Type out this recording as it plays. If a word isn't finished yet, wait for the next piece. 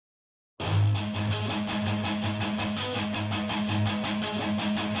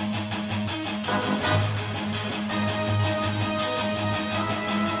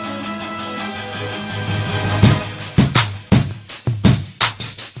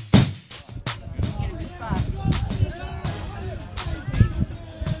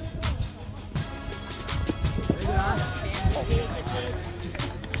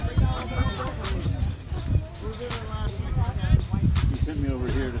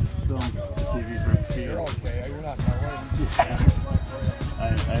film TV for Muskegon. You're okay. You're not going. I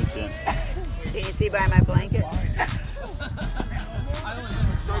understand. Can you see by my blanket?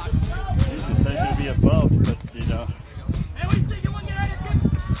 It's nice to be above, but you know. Hey, what do you think? You want to get out of here?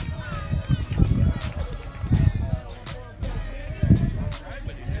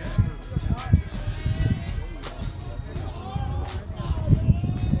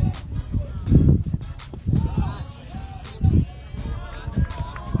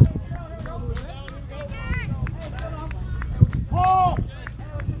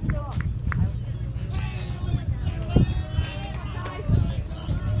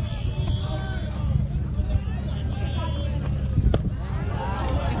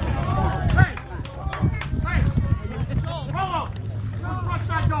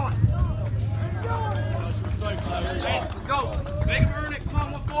 Let's go. Make him earn it.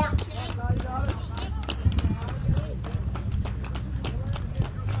 Come on, 1-4.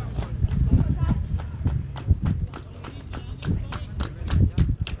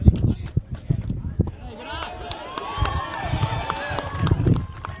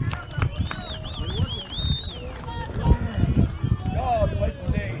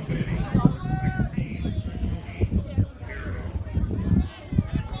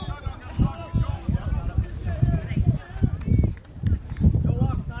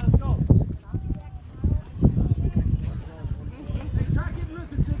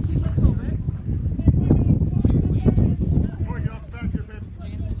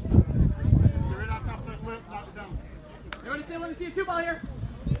 Let me see a 2-ball here.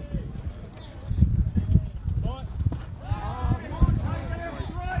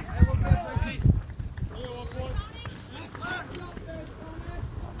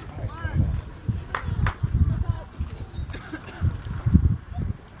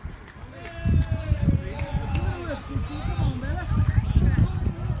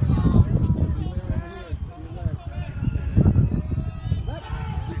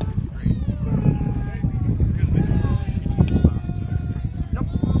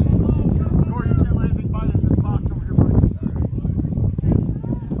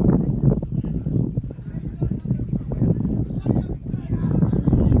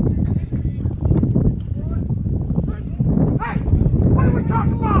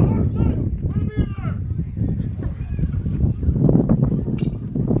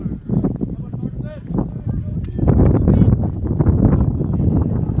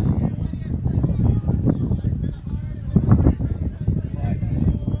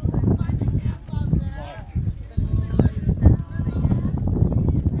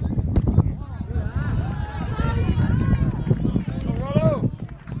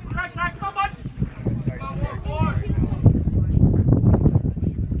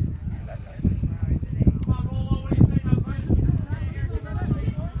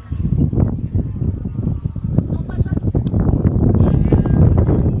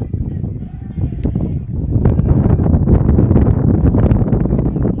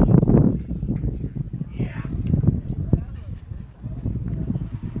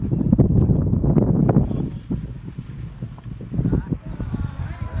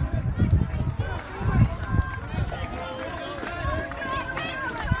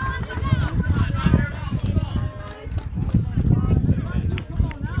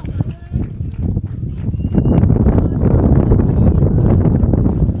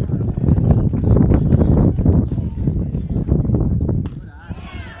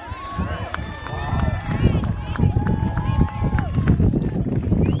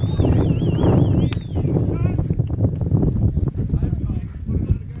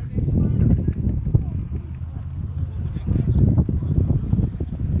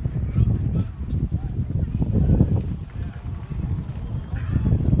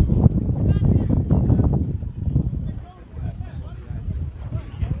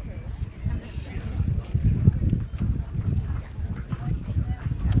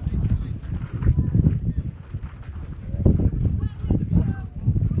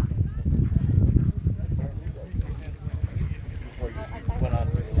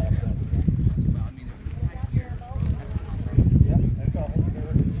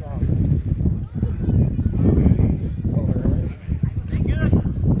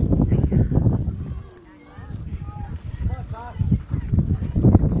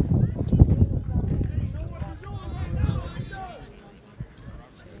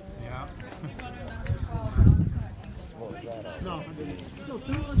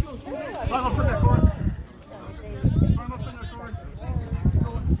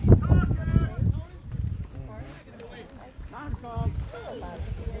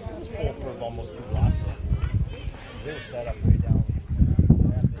 Almost 2 blocks. They were set up way down.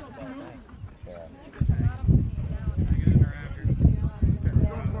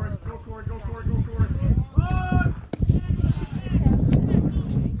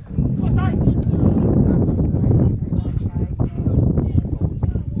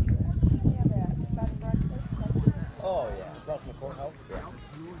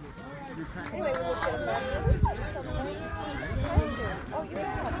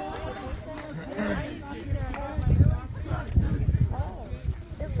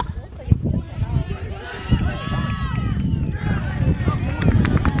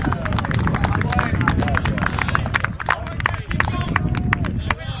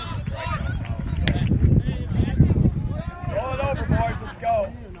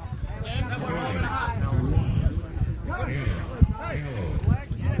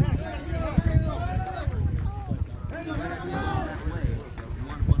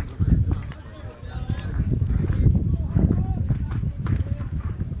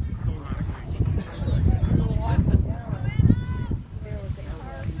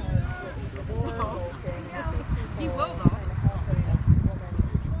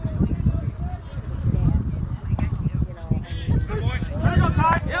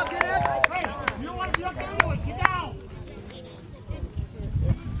 Yep, get it. Hey, you don't want to be up there, boy. Get down.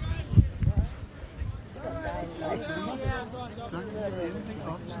 At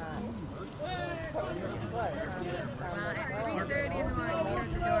 3:30 in the morning, we heard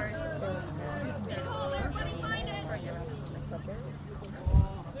the doors.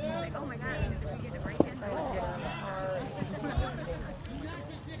 Like, oh my God, did we get a break-in?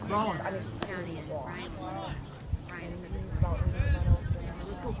 Going. County and Brian.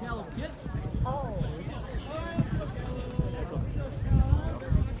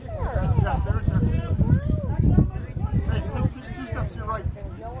 Yes, there's her. Hey, two steps to your right.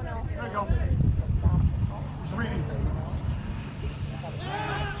 There you go. Just reading.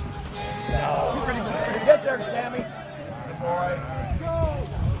 Get there, Sammy. Good boy.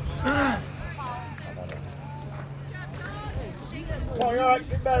 Come on, you're all right.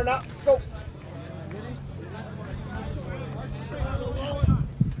 Get better now. Go.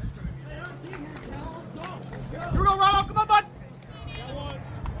 Here we go, Ronald. Come on, bud.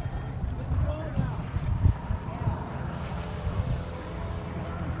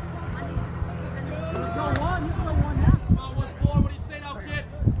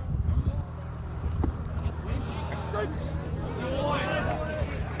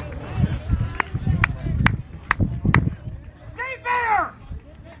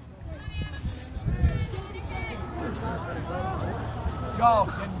 Go,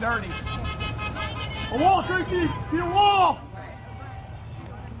 getting dirty. A wall, Tracy. Be a wall.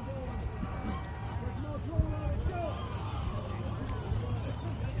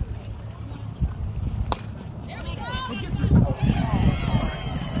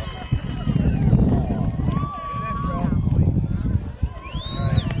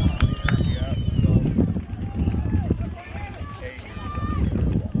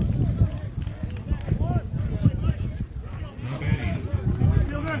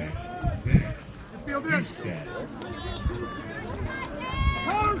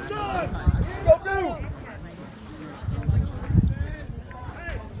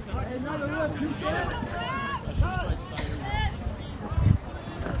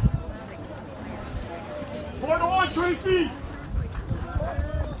 Tracy!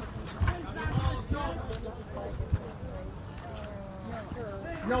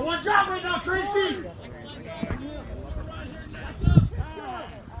 You got one job right now, Tracy!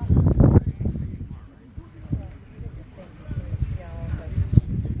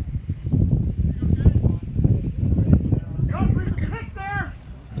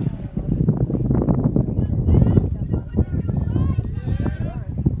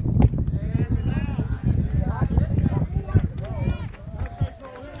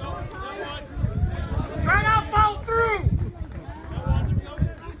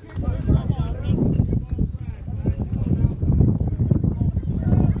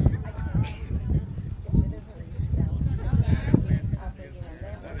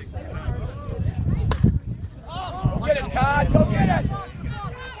 Todd, go get it!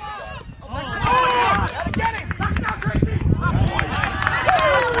 Oh, yeah! Gotta get him! Knock it out, Tracy!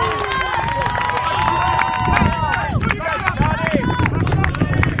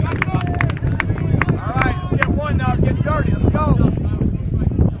 All right, let's get one now. Get dirty. Let's go.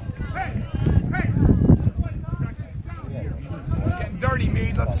 Getting dirty,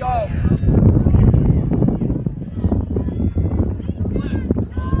 Mead. Let's go.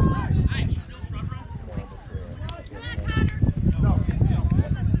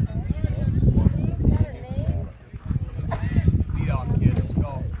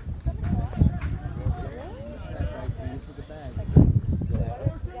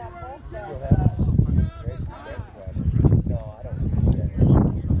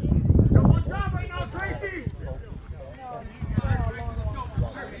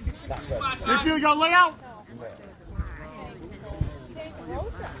 You got layout?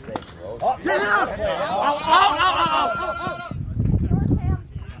 Get out! Out!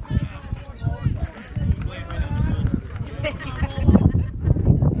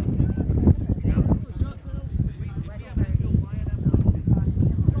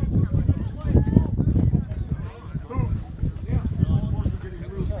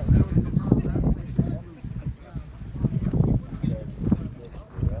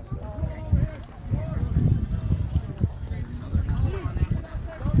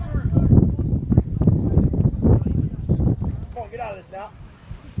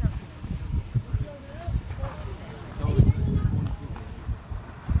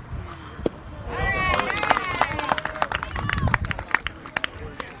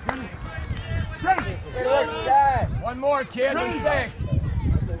 One more, kid. Ready. Stay.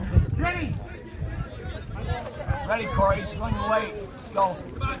 Ready. Ready, Corey. He's running late. Go.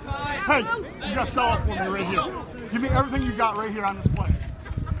 Hey, you gotta sell it for me right here. Give me everything you got right here on this play.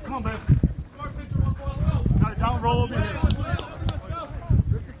 Come on, babe. Got it down, roll over here.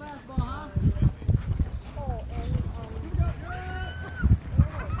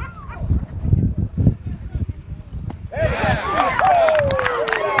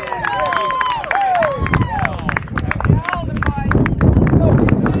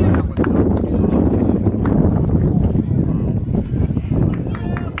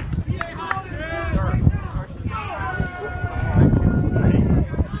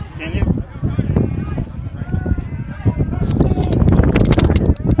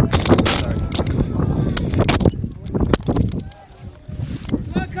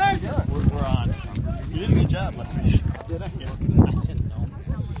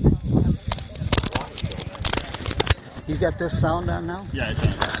 You got this sound on now? Yeah, it's on.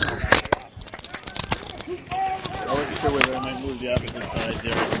 I wasn't sure whether I might move the opposite side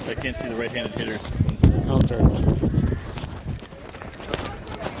there because I can't see the right-handed hitters. Okay.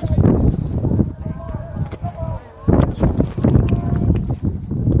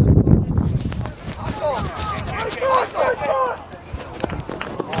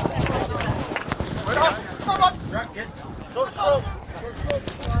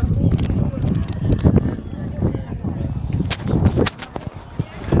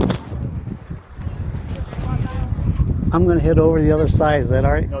 I'm going to head over the other side. Is that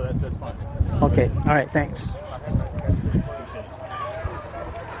all right? No, that's fine. Okay. All right. Thanks.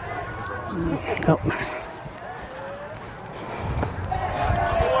 Oh.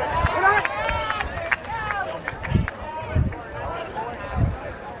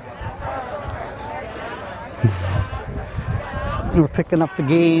 We're picking up the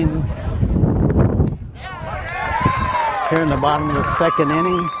game here in the bottom of the second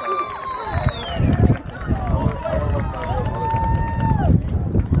inning.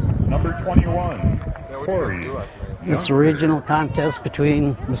 Number 21, Corey. This regional contest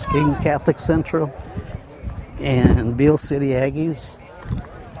between Muskegon Catholic Central and Beal City Aggies.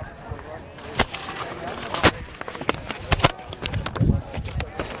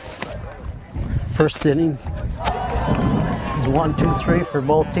 First inning is 1, 2, 3 for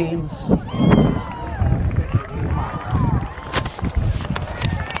both teams.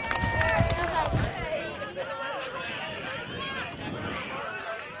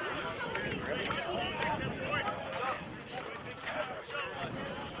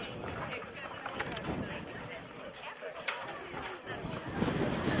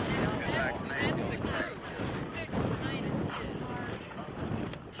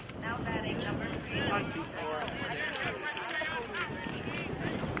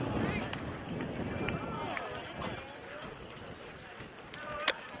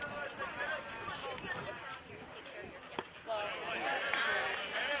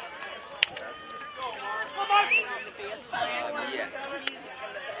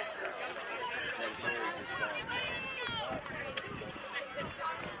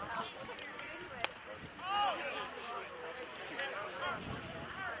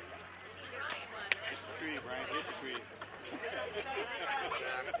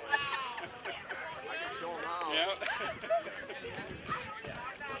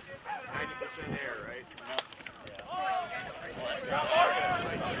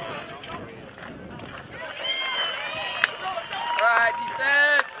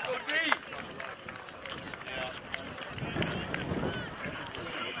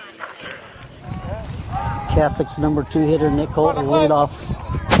 Catholic's number 2 hitter Nick Holt will lead off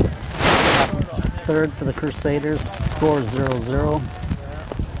third for the Crusaders. Score 0-0.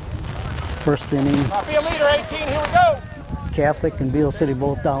 First inning. Be a leader, 18. Here we go. Catholic and Beal City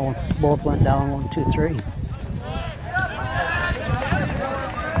both went down 1, 2, 3.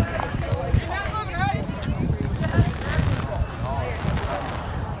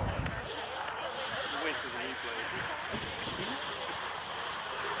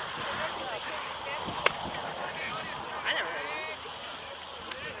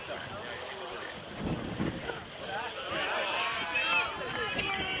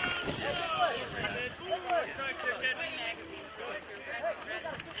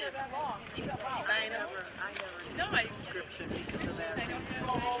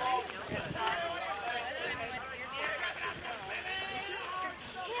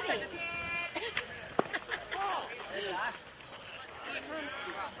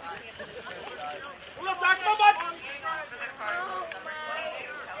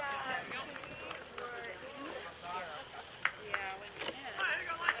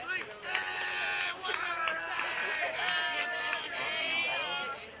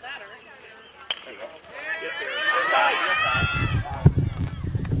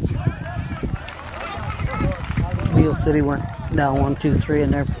 Beal City went down 1-2-3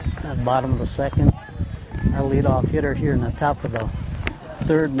 in there at the bottom of the second. Our leadoff hitter here in the top of the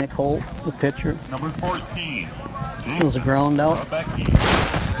third, Nick Holt, the pitcher. Number 14. It was a ground out. Rebecca.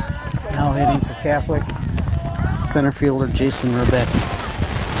 Now hitting for Catholic, center fielder Jason Rebecca.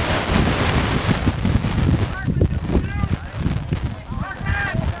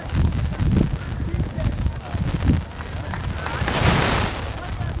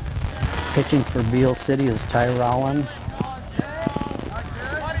 Pitching for Beal City is Ty Rowland.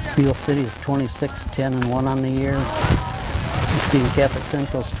 Beal City is 26-10-1 on the year. Muskegon Catholic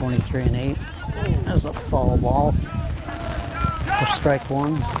Central is 23-8. There's a foul ball for strike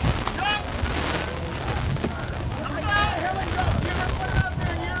one.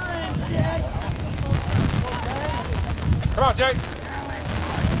 Come on, Jake.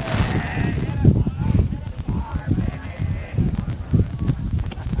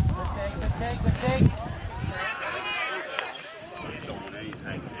 Good take.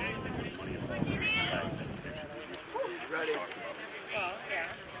 Ready.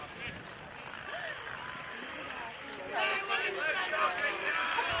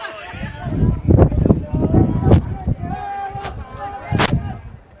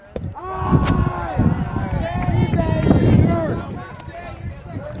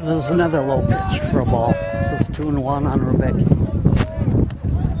 There's another low pitch for a ball. It says 2-1 on Rebecca.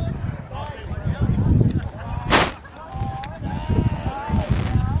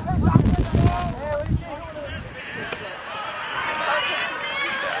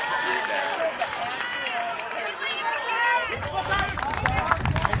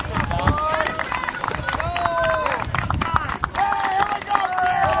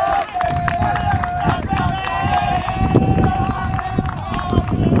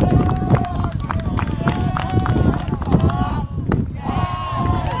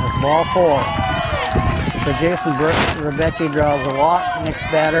 Ball four. So Jason Rebecca draws a walk. Next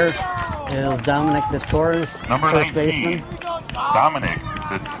batter is Dominic DeTorres, Number first 19. baseman. Dominic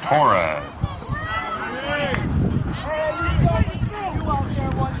DeTorres.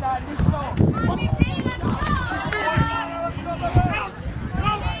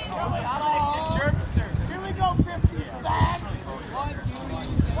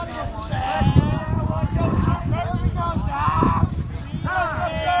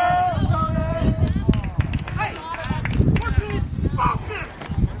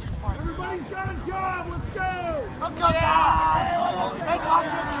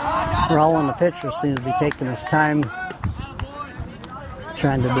 Rowland, the pitcher, seems to be taking his time,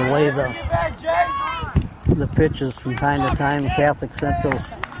 trying to delay the pitches from time to time. Catholic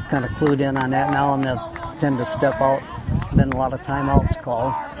Central's kind of clued in on that now, and they'll tend to step out. Been a lot of timeouts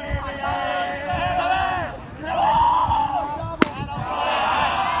called.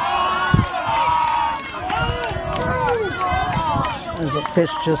 There's a pitch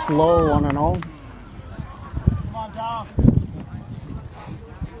just low, 1-0.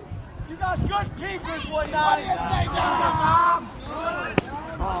 Good keepers, what not you say down,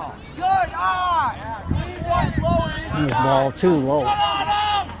 good eye. Leave one lower. Here's ball too low.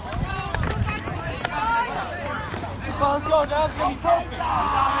 Let's go, Doug. It's gonna be perfect.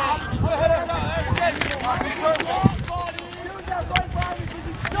 Go ahead and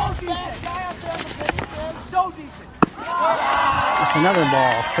so decent. It's another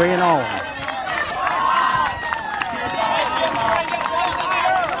ball, 3-0.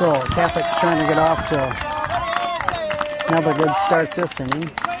 So Catholic's trying to get off to another good start this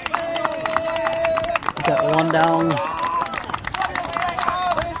inning. Got one down.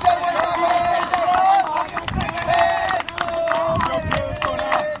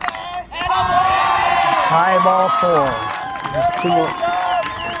 High ball four. There's two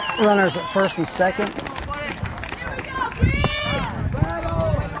runners at first and second.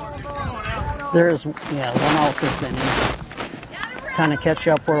 There's one out this inning. Kind of catch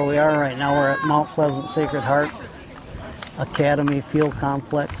up where we are right now. We're at Mount Pleasant Sacred Heart Academy Field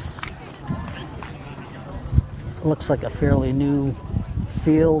Complex. It looks like a fairly new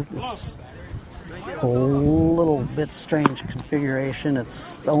field. It's a little bit strange configuration.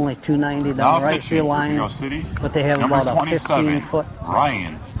 It's only 290 down the right field line, but they have about a 15-foot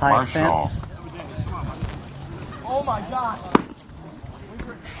high fence. Oh my God.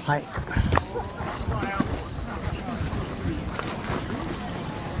 Height.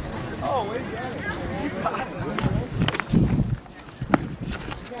 Oh, we get it.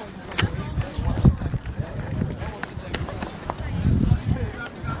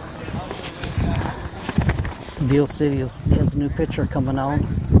 Beal City has a new pitcher coming out,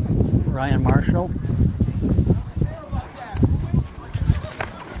 Ryan Marshall.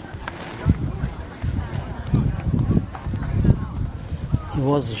 He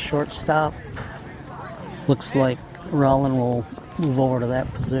was a shortstop. Looks like Rollin will move over to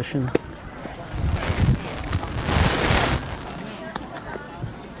that position.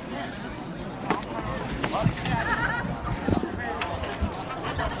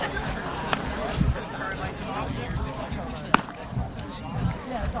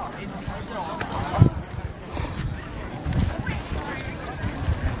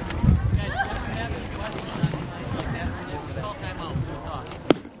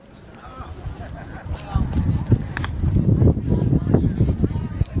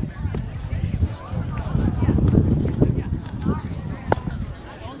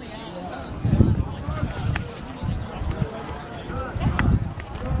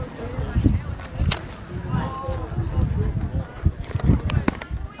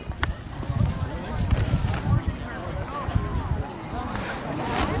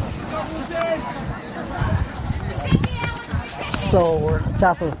 So we're at the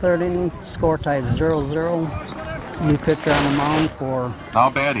top of the third inning. Score ties 0-0. New pitcher on the mound for Now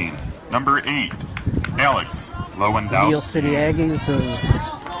batting, number 8, Alex Lewandowski. Beal City Aggies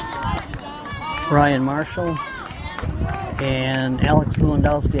is Ryan Marshall. And Alex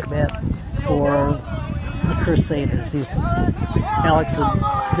Lewandowski at bat for the Crusaders. Alex is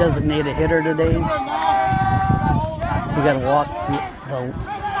a designated hitter today. We got to walk the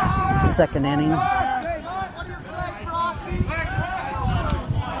second inning.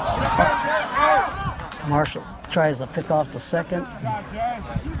 Marshall tries to pick off the second.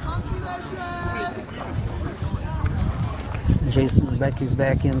 Jason Becky's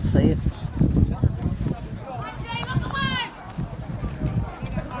back in safe.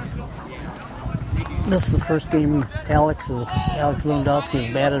 This is the first game Alex Lewandowski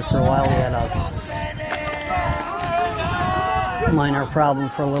has batted for a while. He had a minor problem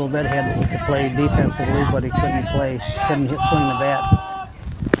for a little bit. He could play defensively, but he couldn't swing the bat.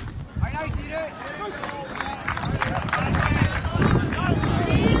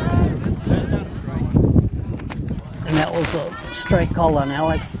 And that was a strike called on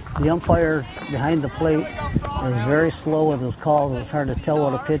Alex. The umpire behind the plate is very slow with his calls. It's hard to tell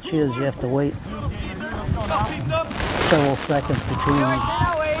what a pitch is. You have to wait several seconds between the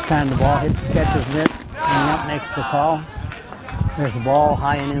time the ball hits the catcher's mitt and the ump makes the call. There's a ball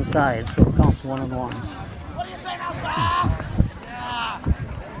high and inside, so it counts 1-1.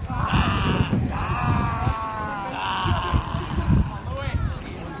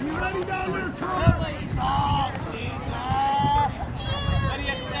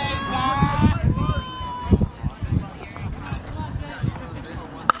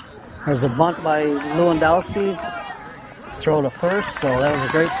 There's a bunt by Lewandowski. Throw to first, so that was a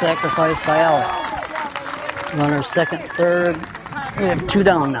great sacrifice by Alex. Runner second, third. We have 2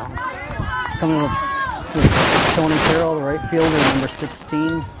 down now. Coming with Tony Carroll, the right fielder, number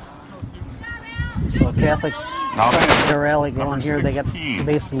 16. So Catholics got their rally going here. They got the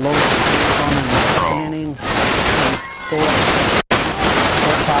bases loaded in the second inning. Score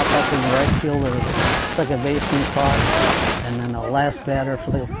pop up in the right fielder, second baseman caught, and then the last batter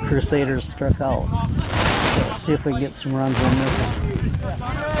for the Crusaders struck out. So let's see if we can get some runs on this one.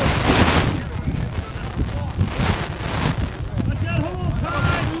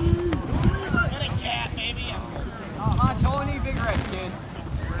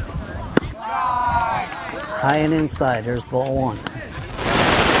 High and inside. There's ball 1.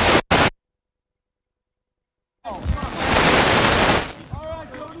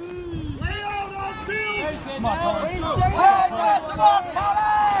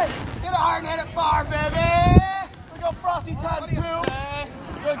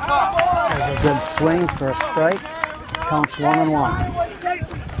 There's a good swing for a strike. Counts 1-1.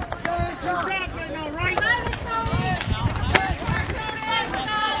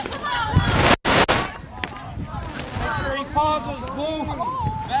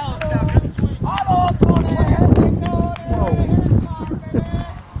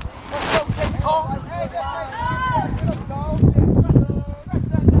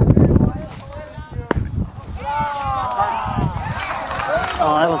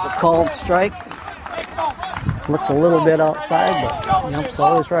 Oh, that was a called strike. Looked a little bit outside, but the ump's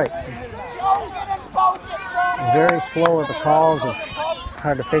always right. Very slow with the calls. It's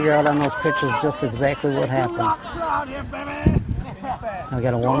hard to figure out on those pitches just exactly what happened. I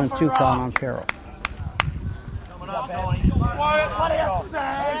got a 1-2 count on Carroll.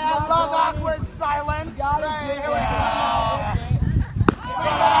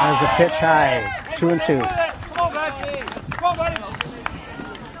 There's a pitch high, 2-2.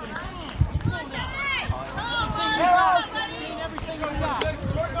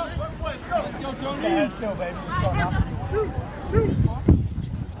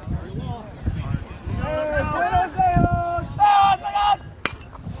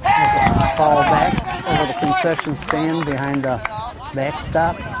 fall back over the concession stand behind the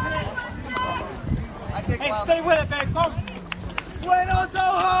backstop. Hey, stay with it, man. Come. Buenos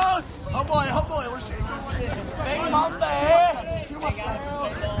ojos. Oh boy, we're shaking. Big mom there. Too much.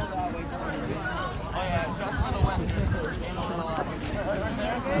 Just for the win.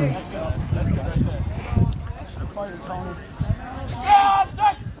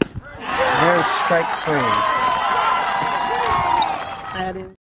 There's strike 3. That is